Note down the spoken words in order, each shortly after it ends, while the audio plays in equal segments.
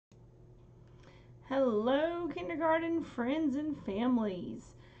Hello, kindergarten friends and families.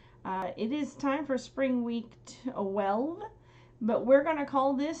 It is time for spring week 12, but we're going to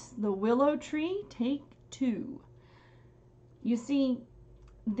call this the Willow Tree Take 2. You see,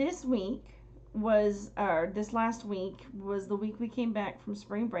 this last week was the week we came back from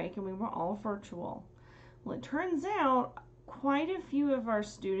spring break and we were all virtual. Well, it turns out quite a few of our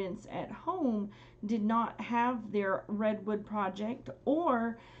students at home did not have their redwood project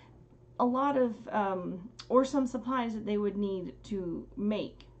or a lot of or some supplies that they would need to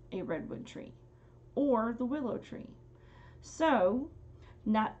make a redwood tree or the willow tree. So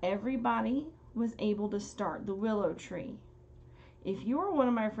not everybody was able to start the willow tree. If you are one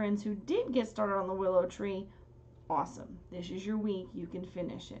of my friends who did get started on the willow tree, awesome. This is your week. You can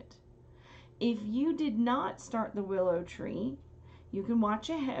finish it. If you did not start the willow tree, you can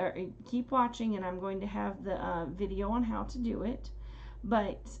keep watching, and I'm going to have the video on how to do it.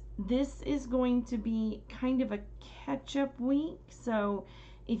 But this is going to be kind of a catch-up week. So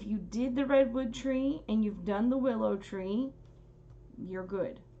if you did the redwood tree and you've done the willow tree, you're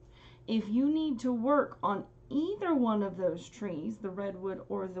good. If you need to work on either one of those trees, the redwood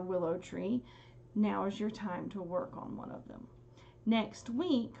or the willow tree, now is your time to work on one of them. Next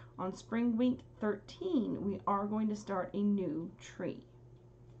week, on spring week 13, we are going to start a new tree.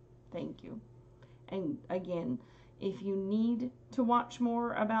 Thank you. And again, if you need to watch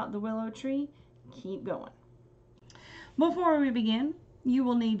more about the willow tree, keep going. Before we begin, you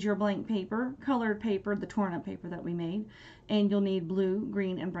will need your blank paper, colored paper, the torn up paper that we made, and you'll need blue,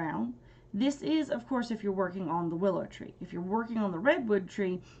 green, and brown. This is, of course, if you're working on the willow tree. If you're working on the redwood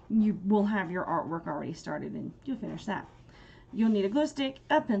tree, you will have your artwork already started and you'll finish that. You'll need a glue stick,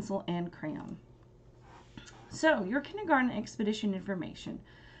 a pencil, and crayon. So, your kindergarten expedition information.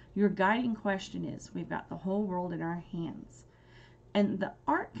 Your guiding question is, we've got the whole world in our hands. And the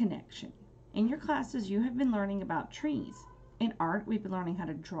art connection. In your classes, you have been learning about trees. In art, we've been learning how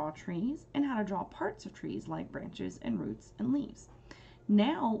to draw trees and how to draw parts of trees like branches and roots and leaves.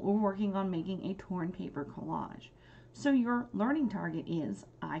 Now, we're working on making a torn paper collage. So your learning target is,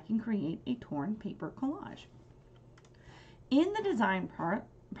 I can create a torn paper collage. In the design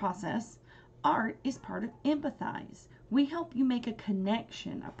process, art is part of empathize. We help you make a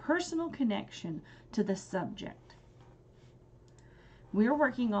connection, a personal connection to the subject. We're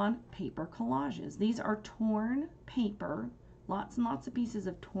working on paper collages. These are torn paper, lots and lots of pieces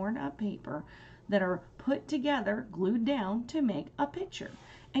of torn up paper that are put together, glued down to make a picture.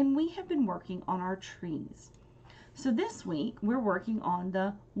 And we have been working on our trees. So this week, we're working on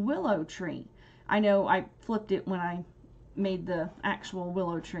the willow tree. I know I flipped it when I made the actual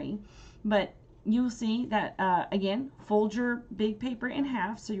willow tree, but you'll see that, again, fold your big paper in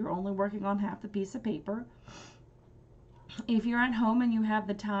half, so you're only working on half the piece of paper. If you're at home and you have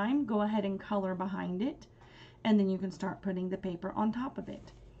the time, go ahead and color behind it, and then you can start putting the paper on top of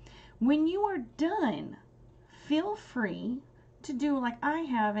it. When you are done, feel free to do like I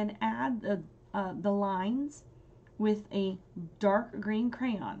have and add the lines with a dark green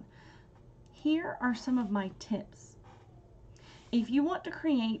crayon. Here are some of my tips. If you want to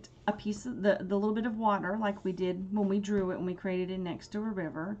create a piece of the little bit of water like we did when we drew it and we created it next to a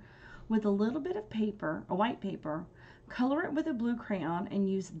river, with a little bit of paper, a white paper, color it with a blue crayon and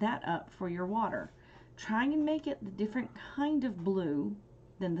use that up for your water. Try and make it the different kind of blue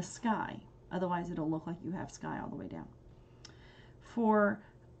than the sky. Otherwise it'll look like you have sky all the way down. For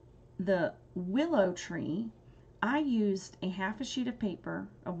the willow tree, I used a half a sheet of paper,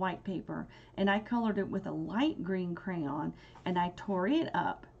 of white paper, and I colored it with a light green crayon, and I tore it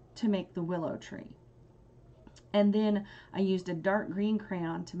up to make the willow tree. And then I used a dark green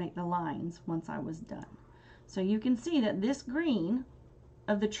crayon to make the lines once I was done. So you can see that this green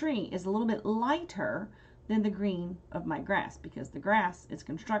of the tree is a little bit lighter than the green of my grass, because the grass is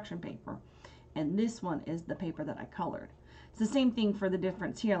construction paper, and this one is the paper that I colored. It's the same thing for the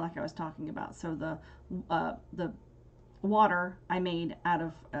difference here, like I was talking about. So the water I made out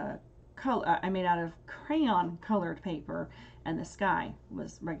of crayon colored paper, and the sky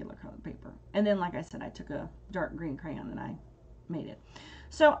was regular colored paper. And then, like I said, I took a dark green crayon and I made it.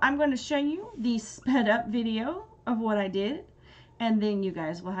 So I'm going to show you the sped up video of what I did, and then you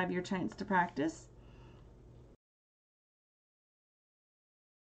guys will have your chance to practice.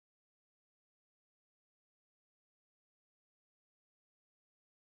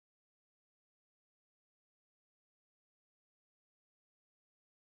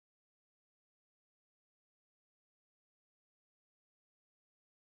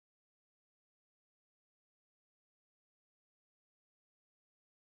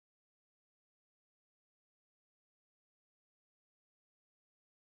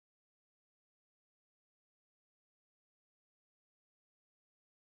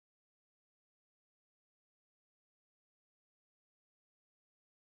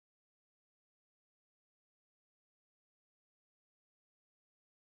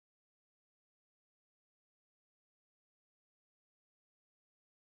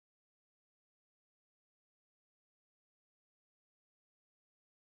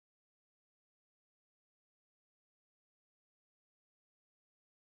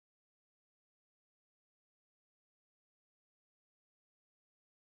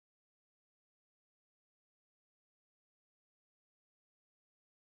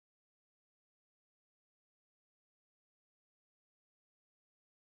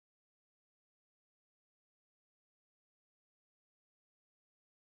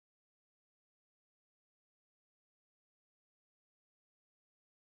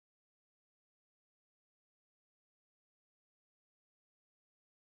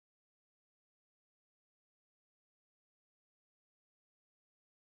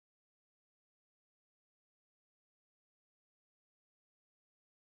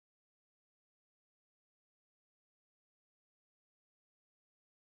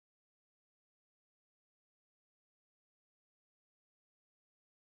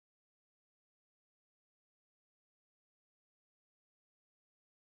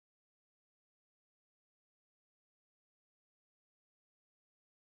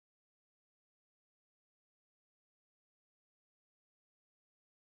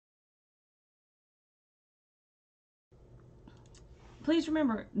 please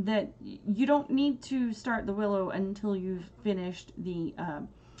remember that you don't need to start the willow until you've finished the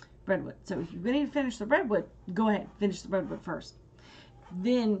redwood. So if you're going to finish the redwood, go ahead, finish the redwood first.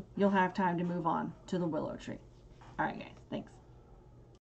 Then you'll have time to move on to the willow tree. All right, guys, thanks.